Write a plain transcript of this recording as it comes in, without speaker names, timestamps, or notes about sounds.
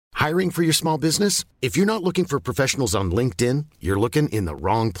Hiring for your small business? If you're not looking for professionals on LinkedIn, you're looking in the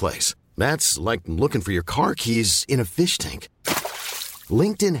wrong place. That's like looking for your car keys in a fish tank.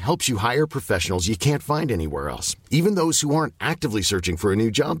 LinkedIn helps you hire professionals you can't find anywhere else, even those who aren't actively searching for a new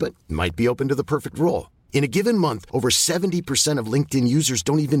job but might be open to the perfect role. In a given month, over 70% of LinkedIn users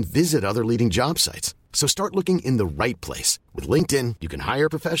don't even visit other leading job sites. So start looking in the right place. With LinkedIn, you can hire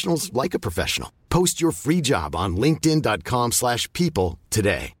professionals like a professional. Post your free job on linkedin.com/people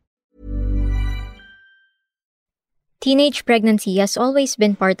today. Teenage pregnancy has always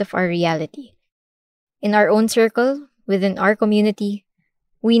been part of our reality. In our own circle, within our community,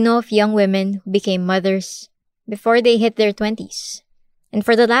 we know of young women who became mothers before they hit their 20s. And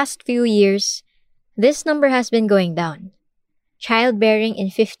for the last few years, this number has been going down. Childbearing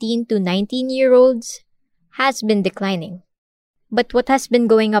in 15 to 19-year-olds has been declining. But what has been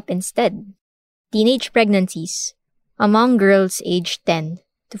going up instead? Teenage pregnancies among girls aged 10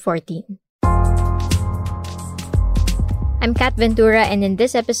 to 14. I'm Kat Ventura, and in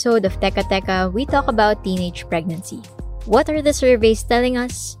this episode of Teka Teka, we talk about teenage pregnancy. What are the surveys telling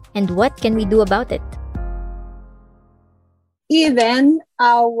us, and what can we do about it? Even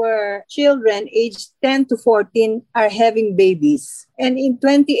our children aged 10 to 14 are having babies. And in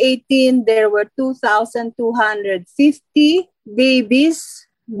 2018, there were 2,250 babies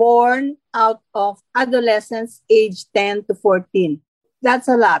born out of adolescents aged 10 to 14. That's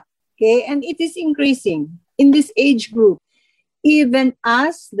a lot, okay? And it is increasing in this age group, even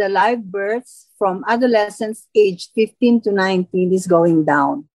as the live births from adolescents aged 15 to 19 is going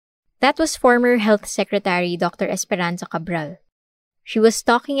down. That was former Health Secretary Dr. Esperanza Cabral. She was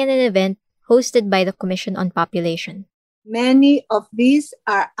talking at an event hosted by the Commission on Population. Many of these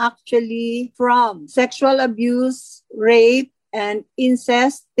are actually from sexual abuse, rape, and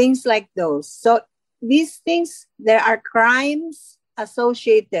incest, things like those. So these things, there are crimes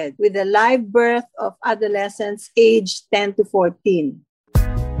associated with the live birth of adolescents aged 10 to 14.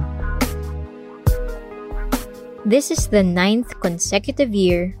 This is the 9th consecutive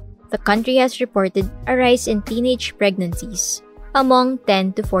year the country has reported a rise in teenage pregnancies among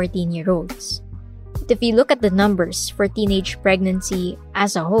 10 to 14-year-olds. But if you look at the numbers for teenage pregnancy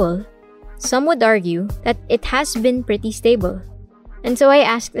as a whole, some would argue that it has been pretty stable. And so I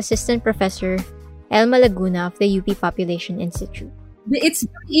asked Assistant Professor Elma Laguna of the UP Population Institute. It's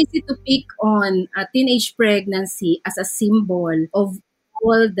very easy to pick on a teenage pregnancy as a symbol of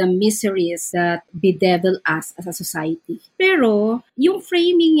all the miseries that bedevil us as a society. Pero, yung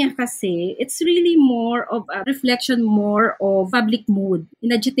framing niya kasi, it's really more of a reflection more of public mood.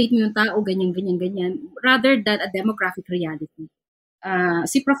 In-agitate mo yung tao, ganyan, rather than a demographic reality.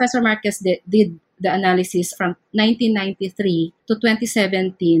 Si Professor Marquez did the analysis from 1993 to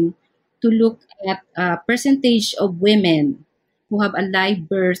 2017 to look at percentage of women who have a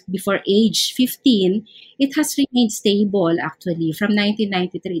live birth before age 15, it has remained stable actually. From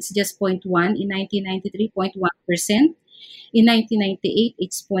 1993, it's just 0.1. In 1993, 0.1%. In 1998,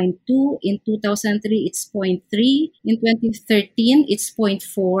 it's 0.2. In 2003, it's 0.3. In 2013, it's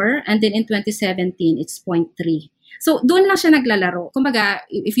 0.4. And then in 2017, it's 0.3. So, doon lang siya naglalaro. Kumbaga,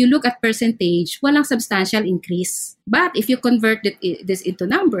 if you look at percentage, walang substantial increase. But if you convert this into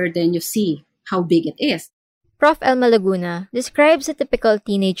number, then you see how big it is. Prof. Elma Laguna describes a typical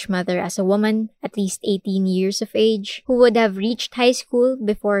teenage mother as a woman at least 18 years of age who would have reached high school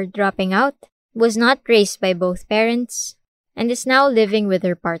before dropping out, was not raised by both parents, and is now living with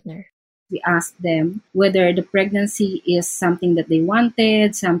her partner. We asked them whether the pregnancy is something that they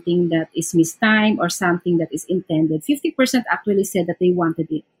wanted, something that is mistimed, or something that is intended. 50% actually said that they wanted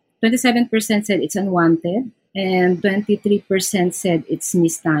it. 27% said it's unwanted. And 23% said it's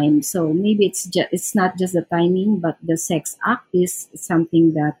mistimed. So maybe it's not just the timing, but the sex act is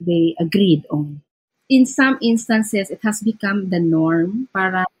something that they agreed on. In some instances, it has become the norm.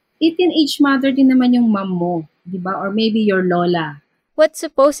 Para teenage mother din naman yung mom mo, di ba? Or maybe your lola. What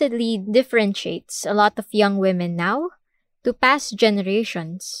supposedly differentiates a lot of young women now to past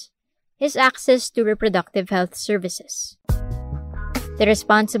generations is access to reproductive health services. The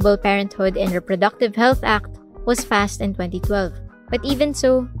Responsible Parenthood and Reproductive Health Act was passed in 2012. But even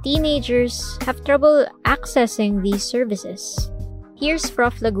so, teenagers have trouble accessing these services. Here's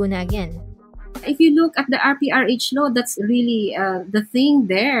Prof. Laguna again. If you look at the RPRH law, that's really the thing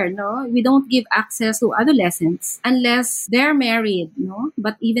there, no? We don't give access to adolescents unless they're married, no?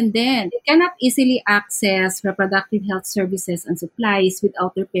 But even then, they cannot easily access reproductive health services and supplies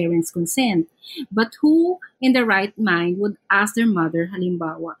without their parents' consent. But who in their right mind would ask their mother,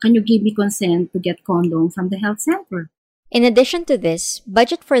 halimbawa, can you give me consent to get condom from the health center? In addition to this,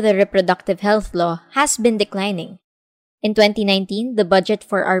 budget for the reproductive health law has been declining. In 2019, the budget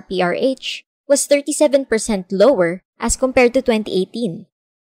for RPRH was 37% lower as compared to 2018.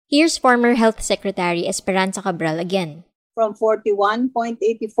 Here's former Health Secretary Esperanza Cabral again. From 41.84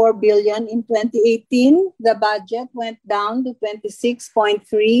 billion in 2018, the budget went down to 26.3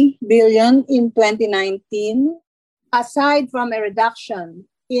 billion in 2019. Aside from a reduction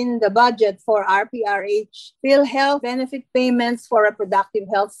in the budget for RPRH, PhilHealth benefit payments for reproductive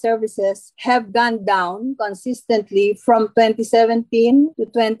health services have gone down consistently from 2017 to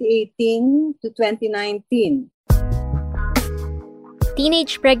 2018 to 2019.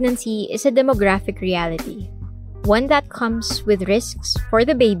 Teenage pregnancy is a demographic reality, one that comes with risks for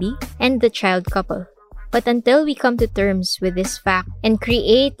the baby and the child couple. But until we come to terms with this fact and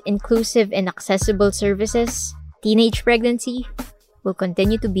create inclusive and accessible services, teenage pregnancy will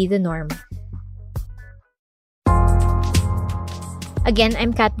continue to be the norm. Again,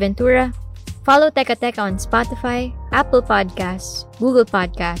 I'm Kat Ventura. Follow Teka Teka on Spotify, Apple Podcasts, Google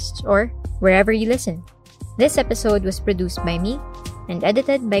Podcasts, or wherever you listen. This episode was produced by me and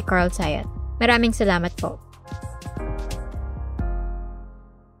edited by Carl Sayat. Maraming salamat po.